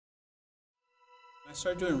I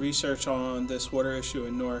started doing research on this water issue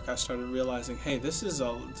in Newark. I started realizing, hey, this is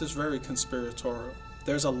very conspiratorial.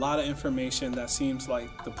 There's a lot of information that seems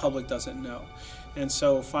like the public doesn't know. And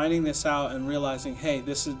so finding this out and realizing, hey,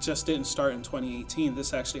 just didn't start in 2018.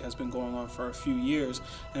 This actually has been going on for a few years.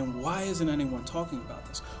 And why isn't anyone talking about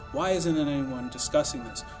this? Why isn't anyone discussing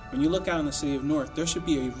this? When you look out in the city of Newark, there should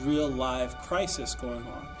be a real live crisis going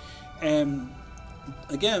on. And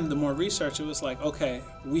again, the more research, it was like, okay,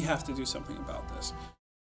 we have to do something about this.